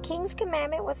 because the king's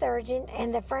commandment was urgent,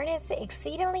 and the furnace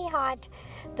exceedingly hot,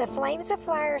 the flames of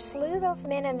fire slew those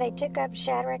men, and they took up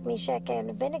Shadrach, Meshach,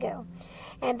 and Abednego.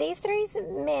 And these 3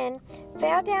 men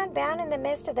fell down bound in the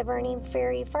midst of the burning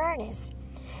fiery furnace.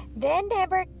 Then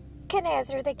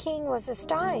Nebuchadnezzar the king was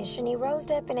astonished, and he rose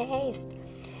up in a haste,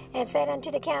 and said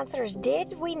unto the counselors,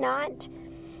 Did we not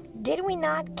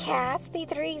cast the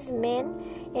 3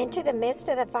 men into the midst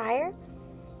of the fire?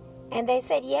 And they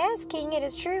said, Yes, king, it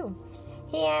is true.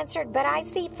 He answered, But I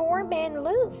see 4 men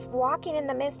loose, walking in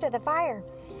the midst of the fire,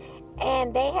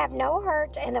 and they have no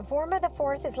hurt, and the form of the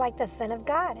 4th is like the Son of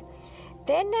God.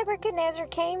 Then Nebuchadnezzar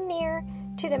came near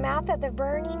to the mouth of the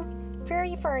burning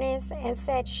fiery furnace, and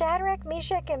said, Shadrach,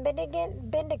 Meshach, and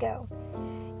Abednego,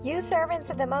 you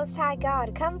servants of the Most High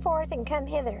God, come forth and come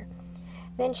hither.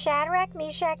 Then Shadrach,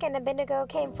 Meshach, and Abednego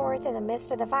came forth in the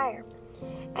midst of the fire.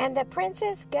 And the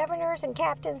princes, governors, and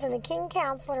captains, and the king's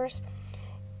counselors,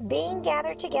 being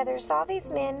gathered together, saw these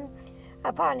men,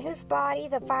 upon whose body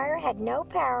the fire had no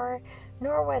power,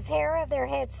 nor was hair of their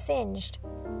heads singed.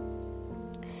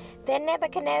 Then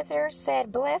Nebuchadnezzar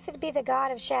said, Blessed be the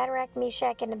God of Shadrach,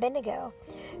 Meshach, and Abednego,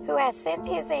 who has sent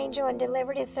his angel and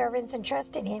delivered his servants and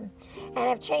trusted him, and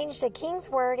have changed the king's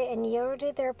word and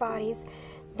yielded their bodies,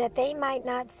 that they might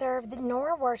not serve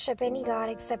nor worship any god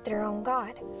except their own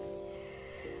God.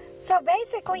 So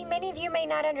basically, many of you may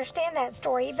not understand that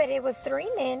story, but it was 3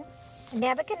 men.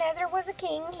 Nebuchadnezzar was a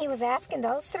king. He was asking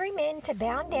those 3 men to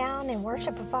bow down and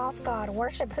worship a false god.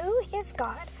 Worship who? His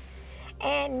God.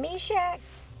 And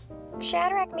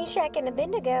Shadrach, Meshach, and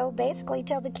Abednego basically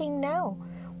told the king, no,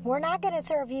 we're not going to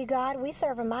serve you, God. We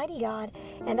serve a mighty God,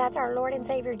 and that's our Lord and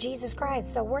Savior, Jesus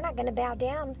Christ. So we're not going to bow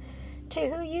down to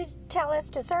who you tell us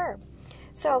to serve.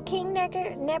 So King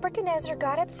Nebuchadnezzar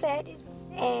got upset,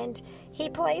 and he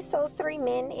placed those 3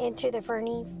 men into the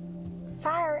furnace,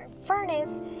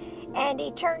 and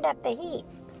he turned up the heat.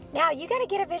 Now, you got to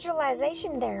get a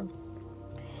visualization there.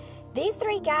 These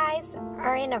 3 guys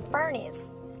are in a furnace.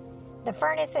 The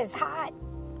furnace is hot.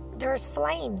 There's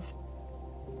flames.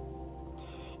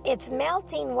 It's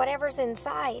melting whatever's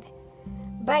inside.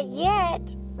 But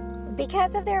yet,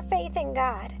 because of their faith in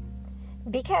God,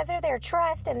 because of their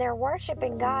trust and their worship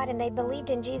in God, and they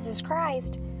believed in Jesus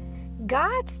Christ,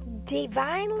 God's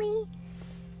divinely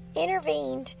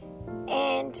intervened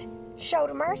and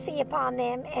showed mercy upon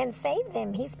them and saved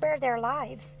them. He spared their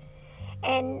lives.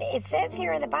 And it says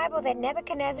here in the Bible that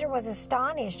Nebuchadnezzar was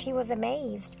astonished. He was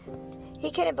amazed.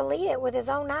 He couldn't believe it with his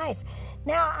own eyes.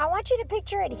 Now, I want you to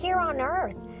picture it here on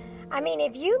earth. I mean,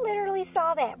 if you literally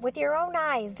saw that with your own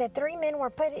eyes, that 3 men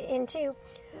were put into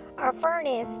a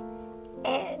furnace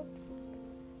and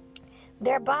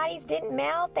their bodies didn't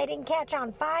melt, they didn't catch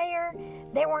on fire,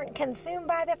 they weren't consumed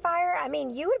by the fire, I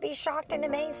mean, you would be shocked and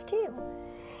amazed too.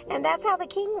 And that's how the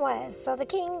king was. So the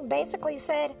king basically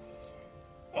said,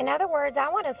 in other words, I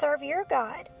want to serve your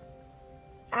God.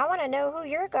 I want to know who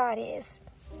your God is.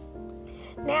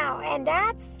 Now, and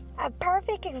that's a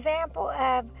perfect example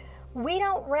of we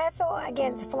don't wrestle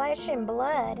against flesh and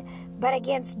blood, but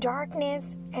against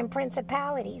darkness and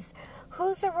principalities.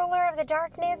 Who's the ruler of the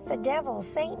darkness? The devil,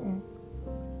 Satan.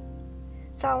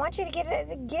 So I want you to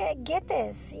get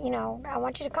this. I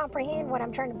want you to comprehend what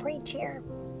I'm trying to preach here.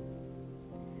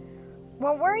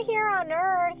 When we're here on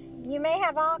earth, you may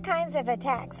have all kinds of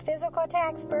attacks, physical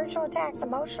attacks, spiritual attacks,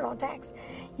 emotional attacks.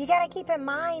 You got to keep in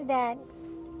mind that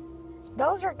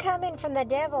those are coming from the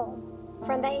devil,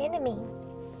 from the enemy.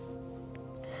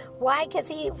 Why? Because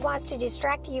he wants to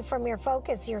distract you from your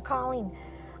focus, your calling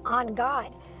on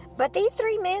God. But these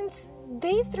three men,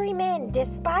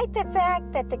 despite the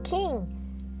fact that the king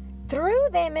threw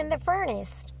them in the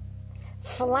furnace,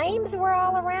 flames were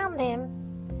all around them,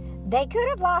 they could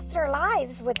have lost their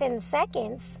lives within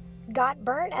seconds, got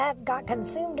burnt up, got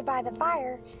consumed by the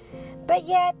fire, but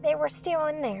yet they were still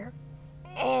in there.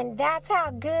 And that's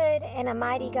how good and a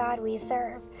mighty God we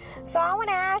serve. So I want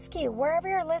to ask you, wherever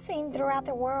you're listening throughout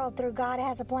the world, through God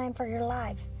has a plan for your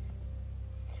life,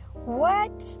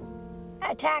 what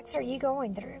attacks are you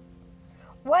going through?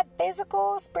 What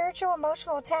physical, spiritual,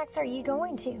 emotional attacks are you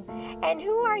going to? And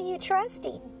who are you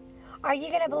trusting? Are you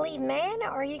going to believe man, or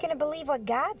are you going to believe what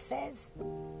God says?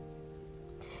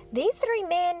 These three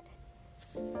men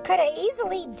could have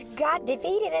easily got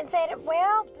defeated and said,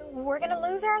 well, we're going to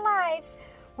lose our lives.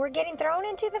 We're getting thrown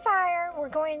into the fire. We're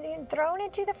going thrown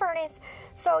into the furnace.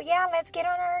 So yeah, let's get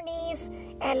on our knees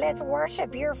and let's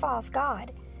worship your false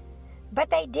god.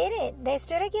 But they didn't. They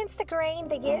stood against the grain.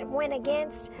 They went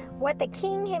against what the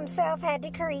king himself had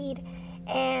decreed.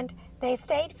 And they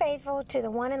stayed faithful to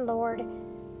the one and Lord,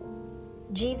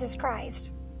 Jesus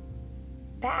Christ,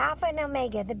 the Alpha and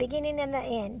Omega, the beginning and the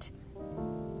end.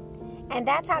 And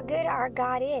that's how good our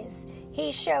God is.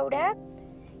 He showed up,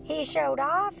 he showed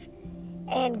off,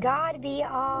 and God be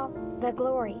all the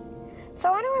glory. So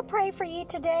I want to pray for you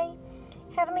today.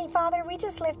 Heavenly Father, we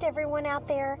just lift everyone out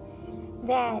there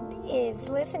that is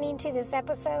listening to this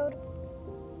episode,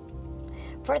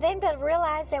 for them to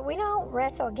realize that we don't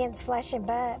wrestle against flesh and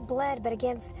blood, but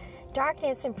against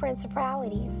darkness and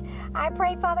principalities. I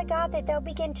pray, Father God, that they'll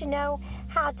begin to know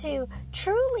how to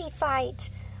truly fight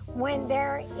when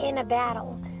they're in a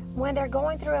battle, when they're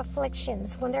going through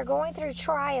afflictions, when they're going through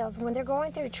trials, when they're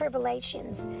going through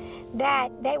tribulations,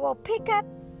 that they will pick up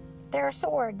their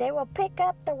sword, they will pick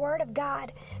up the Word of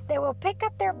God, they will pick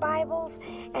up their Bibles,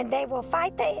 and they will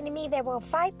fight the enemy, they will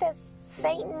fight the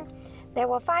Satan, they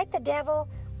will fight the devil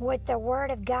with the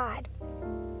Word of God,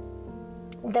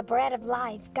 the bread of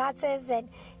life. God says that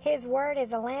His Word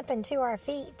is a lamp unto our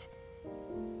feet.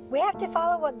 We have to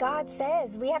follow what God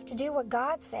says. We have to do what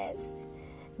God says.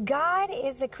 God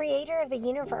is the creator of the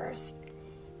universe.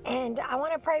 And I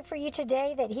want to pray for you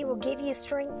today that He will give you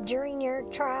strength during your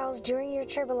trials, during your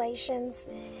tribulations,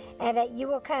 and that you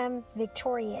will come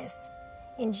victorious.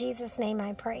 In Jesus' name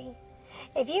I pray.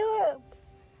 If you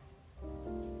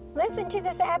listen to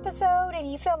this episode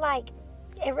and you feel like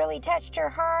it really touched your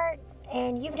heart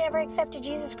and you've never accepted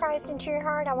Jesus Christ into your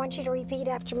heart, I want you to repeat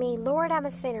after me. Lord, I'm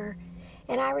a sinner,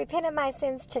 and I repent of my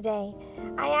sins today.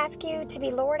 I ask you to be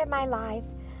Lord of my life.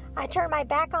 I turn my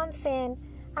back on sin.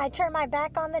 I turn my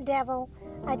back on the devil.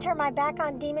 I turn my back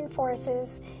on demon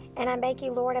forces, and I make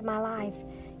you Lord of my life.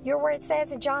 Your word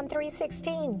says in John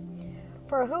 3:16,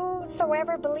 for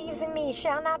whosoever believes in me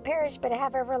shall not perish but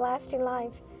have everlasting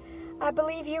life. I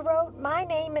believe you wrote my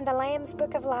name in the Lamb's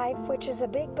Book of Life, which is a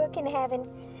big book in heaven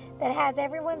that has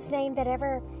everyone's name that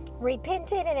ever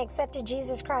repented and accepted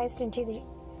Jesus Christ into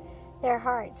their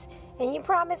hearts. And you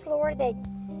promise, Lord, that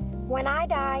when I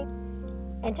die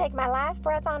and take my last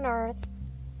breath on earth,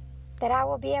 that I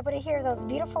will be able to hear those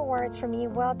beautiful words from you,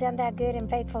 well done, thou good and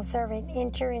faithful servant,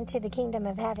 enter into the kingdom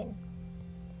of heaven.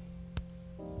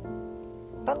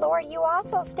 But Lord, you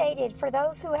also stated for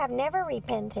those who have never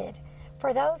repented,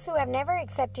 for those who have never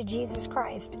accepted Jesus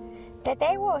Christ, that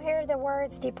they will hear the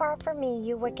words, depart from me,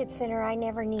 you wicked sinner, I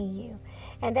never knew you.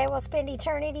 And they will spend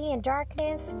eternity in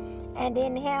darkness and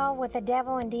in hell with the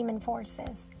devil and demon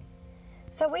forces.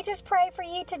 So we just pray for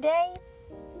you today.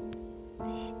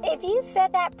 If you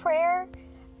said that prayer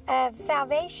of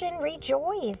salvation,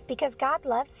 rejoice, because God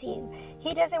loves you.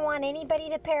 He doesn't want anybody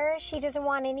to perish. He doesn't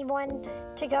want anyone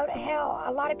to go to hell.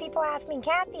 A lot of people ask me,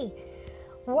 Kathy,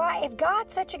 why, if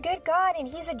God's such a good God and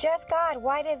He's a just God,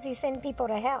 why does He send people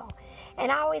to hell?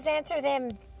 And I always answer them,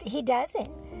 He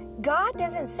doesn't. God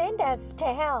doesn't send us to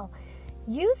hell.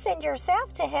 You send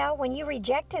yourself to hell when you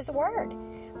reject His word,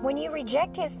 when you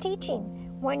reject His teaching,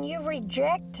 when you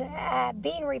reject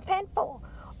being repentful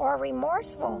or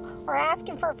remorseful or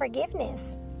asking for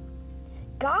forgiveness.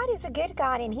 God is a good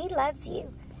God, and He loves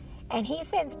you. And He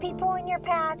sends people in your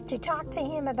path to talk to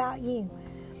Him about you.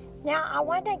 Now, I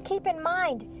want to keep in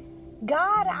mind,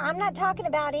 God, I'm not talking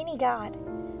about any God.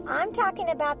 I'm talking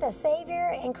about the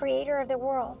Savior and Creator of the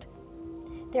world.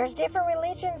 There's different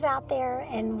religions out there,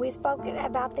 and we spoke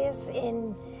about this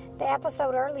in the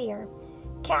episode earlier.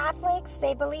 Catholics,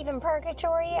 they believe in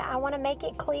purgatory. I want to make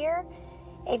it clear.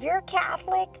 If you're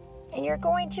Catholic and you're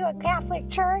going to a Catholic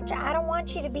church, I don't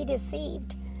want you to be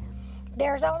deceived.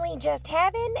 There's only just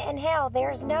heaven and hell.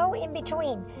 There's no in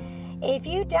between. If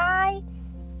you die,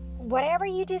 whatever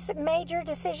you made your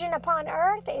decision upon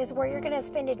earth is where you're going to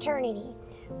spend eternity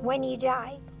when you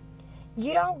die.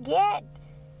 You don't get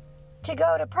to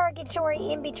go to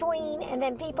purgatory in between, and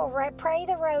then people pray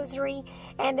the rosary,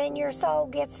 and then your soul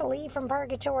gets to leave from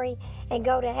purgatory and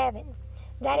go to heaven.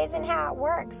 That isn't how it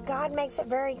works. God makes it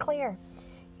very clear.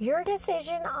 Your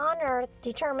decision on earth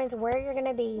determines where you're going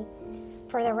to be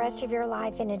for the rest of your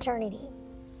life in eternity.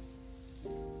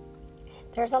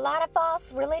 There's a lot of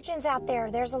false religions out there.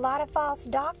 There's a lot of false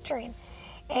doctrine.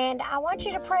 And I want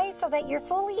you to pray so that you're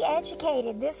fully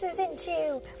educated. This isn't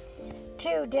to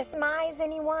despise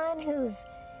anyone who's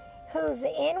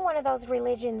in one of those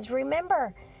religions.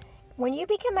 Remember, when you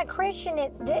become a Christian,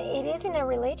 it isn't a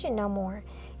religion no more.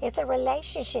 It's a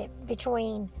relationship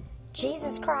between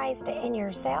Jesus Christ and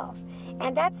yourself.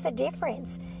 And that's the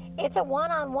difference. It's a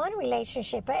one-on-one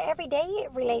relationship, an everyday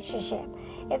relationship.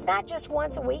 It's not just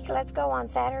once a week, let's go on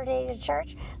Saturday to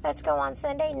church, let's go on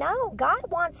Sunday. No, God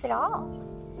wants it all.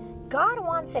 God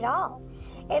wants it all.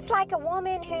 It's like a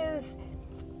woman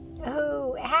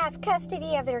who has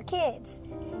custody of their kids.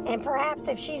 And perhaps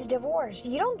if she's divorced,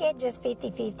 you don't get just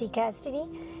 50-50 custody.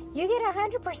 You get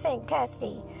 100%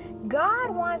 custody. God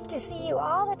wants to see you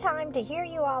all the time, to hear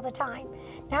you all the time.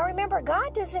 Now remember,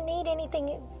 God doesn't need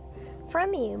anything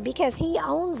from you because He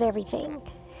owns everything.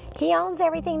 He owns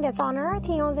everything that's on earth.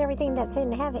 He owns everything that's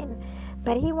in heaven.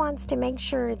 But He wants to make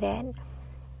sure that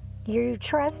you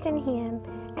trust in Him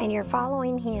and you're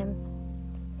following Him,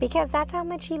 because that's how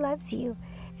much He loves you.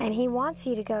 And He wants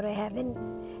you to go to heaven,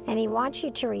 and He wants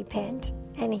you to repent,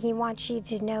 and He wants you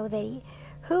to know that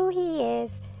who He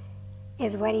is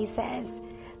what He says.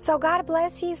 So God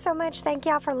bless you so much. Thank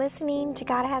y'all for listening to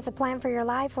God Has a Plan for Your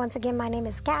Life. Once again, my name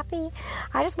is Kathy.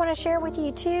 I just want to share with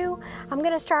you too, I'm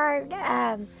going to start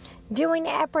doing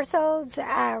episodes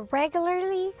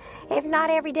regularly. If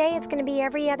not every day, it's going to be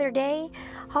every other day.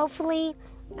 Hopefully,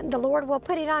 the Lord will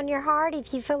put it on your heart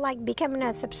if you feel like becoming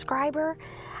a subscriber.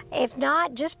 If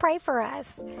not, just pray for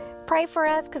us. Pray for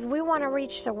us because we want to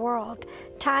reach the world.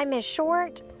 Time is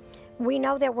short. We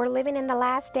know that we're living in the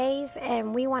last days,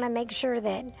 and we want to make sure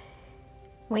that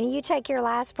when you take your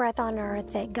last breath on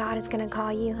earth, that God is going to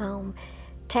call you home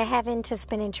to heaven to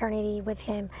spend eternity with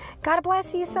Him. God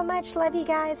bless you so much. Love you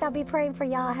guys. I'll be praying for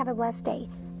y'all. Have a blessed day.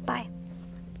 Bye.